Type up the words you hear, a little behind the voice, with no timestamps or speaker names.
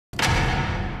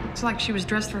Looks like she was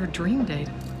dressed for her dream date.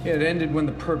 Yeah, it ended when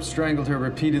the perp strangled her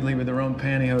repeatedly with her own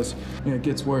pantyhose. Yeah, it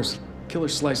gets worse. Killer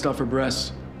sliced off her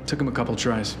breasts. Took him a couple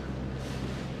tries.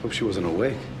 Hope she wasn't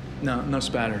awake. No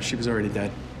spatter. She was already dead.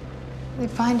 They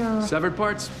find her... Severed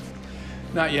parts?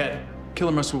 Not yet.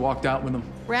 Killer must have walked out with them.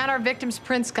 Ran our victim's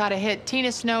prints, got a hit.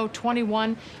 Tina Snow,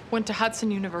 21, went to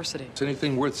Hudson University. Is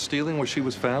anything worth stealing where she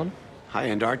was found?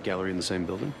 High-end art gallery in the same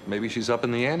building. Maybe she's up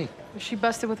in the ante. Was she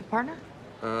busted with a partner?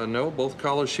 No, both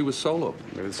collars she was solo.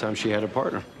 Maybe this time she had a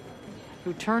partner.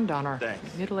 Who turned on her?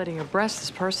 Thanks. Mutilating her breast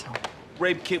is personal.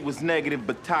 Rape kit was negative,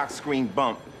 but tox screen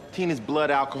bumped. Tina's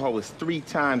blood alcohol was 3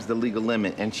 times the legal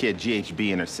limit, and she had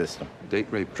GHB in her system. Date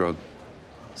rape drug.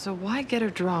 So why get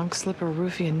her drunk, slip her a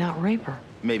roofie, and not rape her?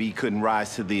 Maybe he couldn't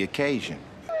rise to the occasion.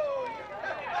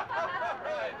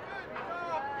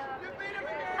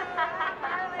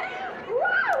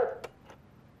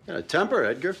 Got a temper,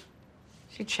 Edgar.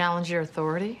 She challenged your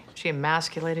authority. She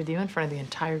emasculated you in front of the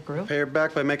entire group. Pay her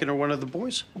back by making her one of the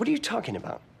boys. What are you talking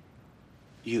about?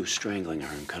 You strangling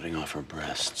her and cutting off her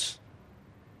breasts.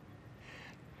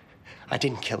 I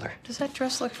didn't kill her. Does that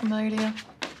dress look familiar to you?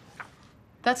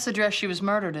 That's the dress she was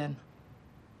murdered in.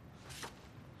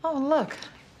 Oh, look.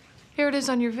 Here it is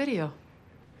on your video.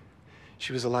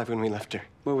 She was alive when we left her.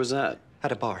 Where was that?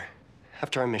 At a bar.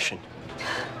 After our mission.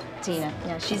 Tina,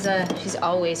 yeah, she's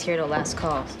always here to last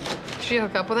call. Did she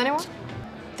hook up with anyone?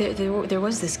 There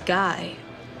was this guy.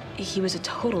 He was a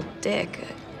total dick.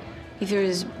 He threw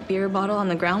his beer bottle on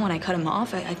the ground when I cut him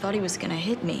off. I thought he was gonna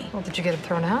hit me. Well, did you get him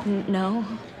thrown out? No.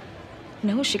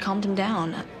 No, she calmed him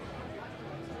down.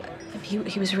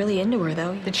 He was really into her,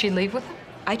 though. Did she leave with him?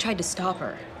 I tried to stop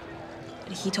her.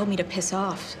 But he told me to piss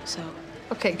off, so...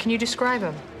 Okay, can you describe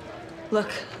him?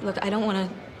 Look, I don't want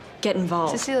to get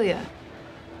involved. Cecilia,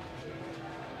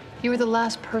 you were the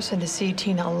last person to see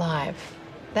Tina alive.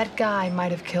 That guy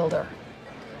might have killed her.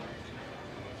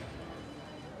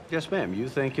 Yes, ma'am. You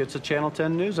think it's a Channel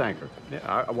 10 news anchor.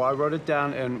 Yeah, well, I wrote it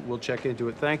down, and we'll check into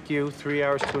it. Thank you. 3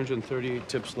 hours, 238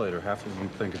 tips later. Half of them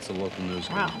think it's a local news.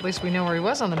 Wow, at least we know where he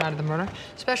was on the night of the murder.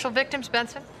 Special victims,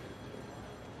 Benson?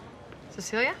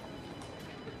 Cecilia?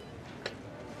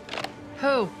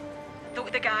 Who?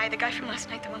 The guy from last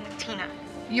night, the one with Tina.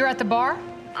 You're at the bar?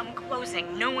 I'm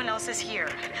closing. No one else is here.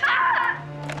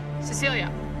 Cecilia!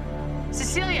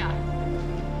 Cecilia!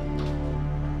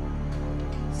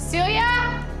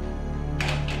 Cecilia!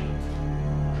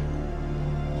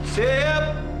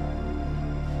 Sip!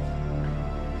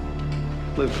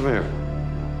 Liv, come here.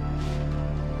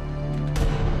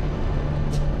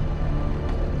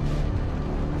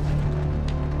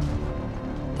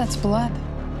 That's blood.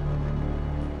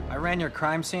 I ran your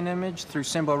crime scene image through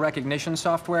symbol recognition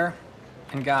software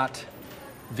and got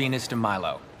Venus de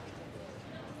Milo.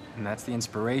 And that's the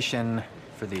inspiration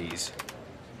for these,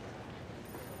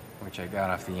 which I got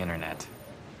off the internet.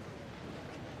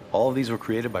 All of these were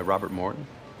created by Robert Morton?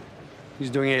 He's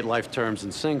doing 8 life terms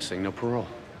in Sing Sing, no parole.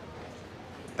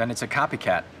 Then it's a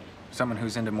copycat, someone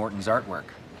who's into Morton's artwork.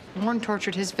 Morton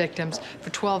tortured his victims for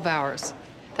 12 hours.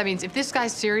 That means if this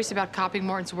guy's serious about copying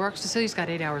Morton's work, Cecilia's got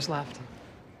 8 hours left.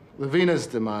 The Venus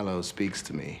de Milo speaks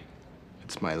to me.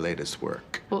 It's my latest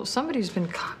work. Well, somebody's been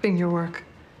copying your work.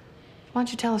 Why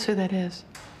don't you tell us who that is?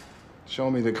 Show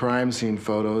me the crime scene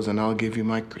photos and I'll give you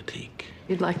my critique.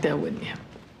 You'd like that, wouldn't you?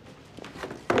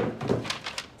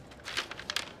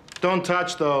 Don't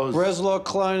touch those. Breslow,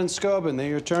 Klein, and Scobin, they're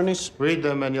your attorneys? Read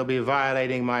them and you'll be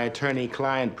violating my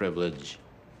attorney-client privilege.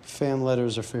 Fan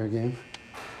letters are fair game.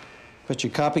 But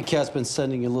your copycat's been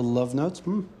sending you little love notes,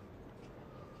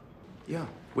 Yeah,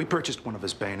 we purchased one of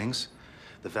his paintings.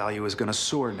 The value is gonna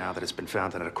soar now that it's been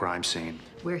found at a crime scene.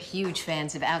 We're huge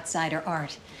fans of outsider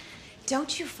art.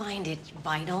 Don't you find it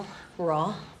vital,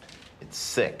 raw? It's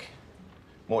sick.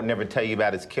 Morton never tell you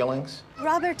about his killings?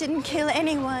 Robert didn't kill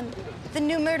anyone. The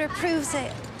new murder proves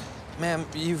it. Ma'am,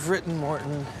 you've written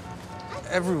Morton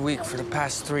every week for the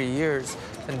past 3 years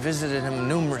and visited him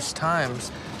numerous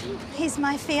times. He's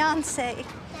my fiancé.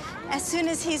 As soon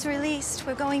as he's released,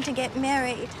 we're going to get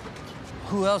married.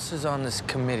 Who else is on this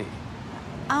committee?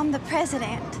 I'm the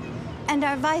president, and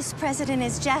our vice president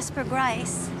is Jasper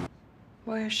Grice.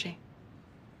 Where is she?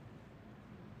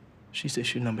 She's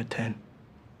issue number 10.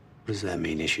 What does that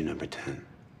mean, issue number 10?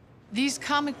 These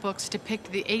comic books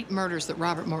depict the 8 murders that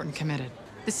Robert Morton committed.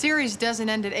 The series doesn't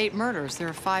end at 8 murders. There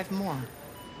are 5 more.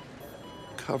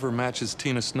 Cover matches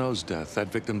Tina Snow's death.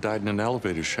 That victim died in an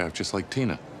elevator shaft, just like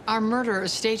Tina. Our murderer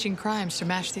is staging crimes to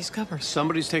match these covers.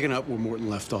 Somebody's taking up where Morton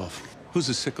left off. Who's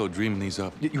the sicko dreaming these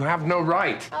up? You have no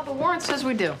right. Oh, the warrant says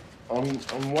we do. On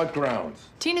what grounds?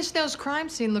 Tina Snow's crime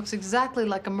scene looks exactly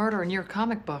like a murder in your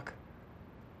comic book.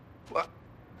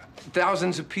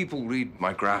 Thousands of people read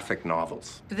my graphic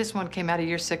novels. This one came out of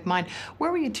your sick mind.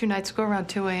 Where were you 2 nights ago around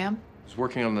 2 a.m.? I was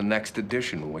working on the next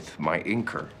edition with my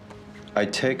inker. I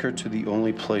take her to the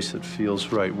only place that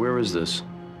feels right. Where is this?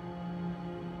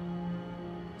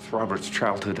 It's Robert's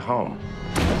childhood home.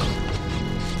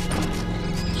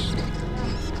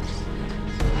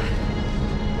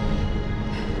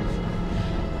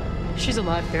 She's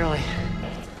alive, barely.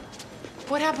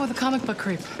 What happened with the comic book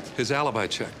creep? His alibi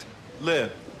checked.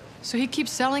 Liv. So he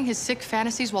keeps selling his sick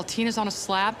fantasies while Tina's on a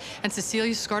slab and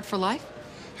Cecilia's scarred for life?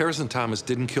 Harrison Thomas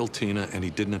didn't kill Tina, and he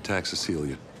didn't attack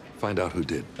Cecilia. Find out who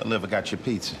did. Liv, I got your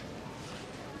pizza.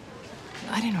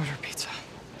 I didn't order pizza.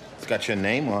 It's got your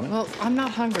name on it. Well, I'm not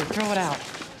hungry. Throw it out.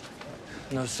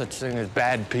 No such thing as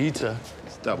bad pizza.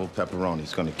 It's double pepperoni.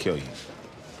 It's gonna kill you.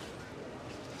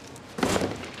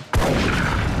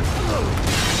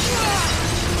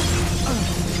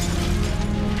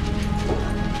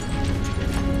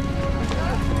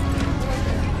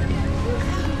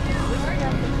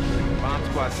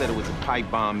 Said it was a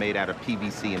pipe bomb made out of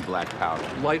PVC and black powder.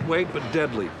 Lightweight, but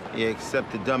deadly. Yeah,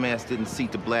 except the dumbass didn't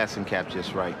seat the blasting cap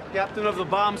just right. Captain of the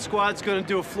bomb squad's gonna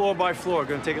do a floor by floor.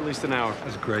 Gonna take at least an hour.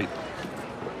 That's great.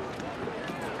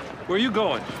 Where are you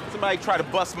going? Somebody try to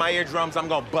bust my eardrums, I'm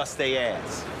gonna bust their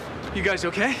ass. You guys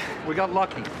okay? We got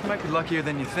lucky. You might be luckier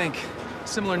than you think.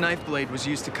 Similar knife blade was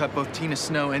used to cut both Tina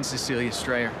Snow and Cecilia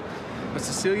Strayer. But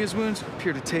Cecilia's wounds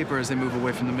appear to taper as they move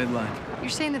away from the midline. You're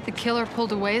saying that the killer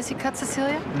pulled away as he cut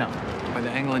Cecilia? No. By the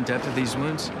angle and depth of these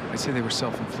wounds, I'd say they were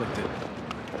self-inflicted.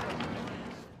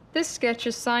 This sketch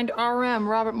is signed RM,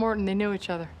 Robert Morton. They knew each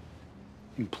other.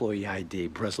 Employee ID,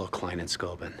 Breslow, Klein, and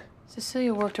Scobin.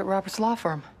 Cecilia worked at Robert's law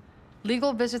firm.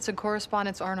 Legal visits and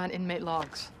correspondence aren't on inmate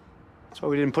logs. That's why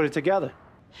we didn't put it together.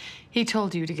 He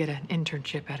told you to get an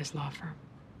internship at his law firm.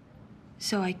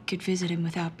 So I could visit him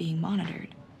without being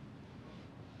monitored.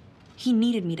 He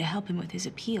needed me to help him with his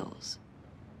appeals.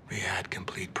 We had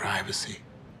complete privacy,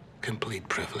 complete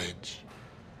privilege.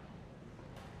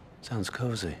 Sounds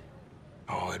cozy.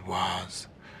 Oh, it was.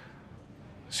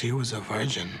 She was a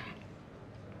virgin.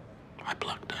 I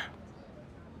plucked her.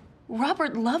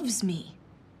 Robert loves me.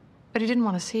 But he didn't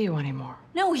want to see you anymore.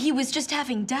 No, he was just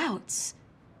having doubts.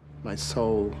 My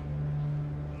soul,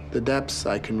 the depths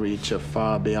I can reach are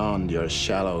far beyond your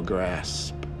shallow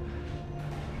grasp.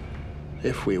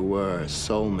 If we were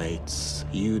soulmates,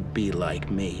 you'd be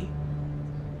like me.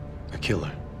 A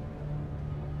killer.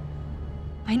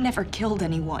 I never killed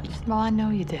anyone. Well, I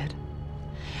know you did.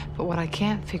 But what I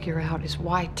can't figure out is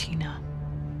why Tina.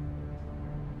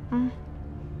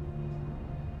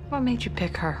 What made you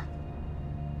pick her?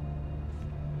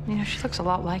 You know, she looks a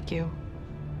lot like you.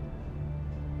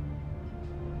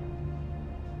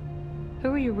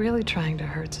 Who are you really trying to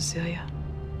hurt, Cecilia?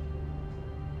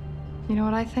 You know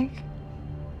what I think?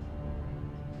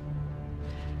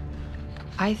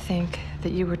 I think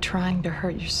that you were trying to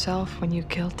hurt yourself when you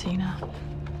killed Tina.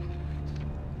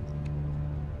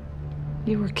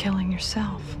 You were killing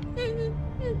yourself.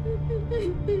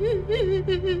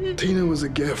 Tina was a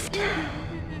gift,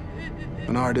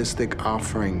 an artistic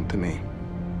offering to me.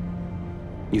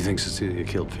 You think Cecilia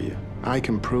killed for you? I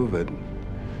can prove it.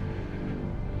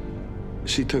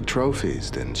 She took trophies,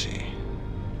 didn't she?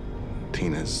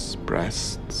 Tina's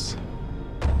breasts.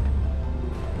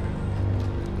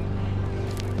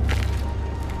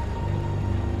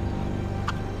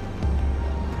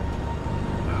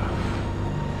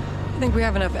 I think we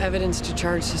have enough evidence to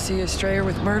charge Cecilia Strayer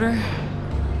with murder.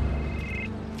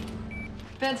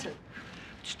 Benson.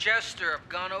 It's Chester. I've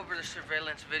gone over the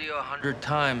surveillance video 100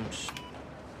 times.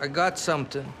 I got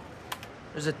something.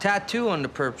 There's a tattoo on the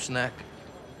perp's neck.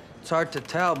 It's hard to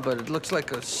tell, but it looks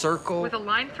like a circle. With a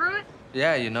line through it?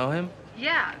 Yeah, you know him?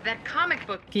 Yeah, that comic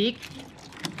book geek,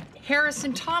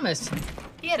 Harrison Thomas.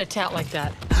 He had a tat like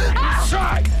that.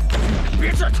 Inside!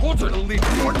 Bitch, I told you to leave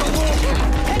Morton alone!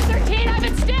 1013, I've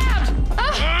been stabbed!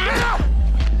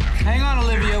 Hang on,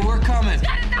 Olivia, we're coming.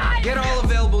 Get all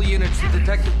available units to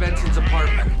Detective Benson's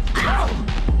apartment.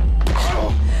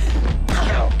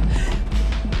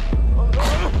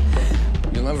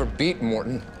 You'll never beat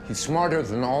Morton. He's smarter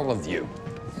than all of you.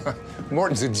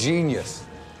 Morton's a genius.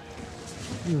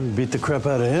 Beat the crap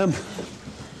out of him.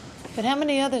 But how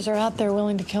many others are out there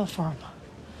willing to kill for him?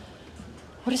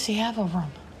 What does he have over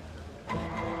him?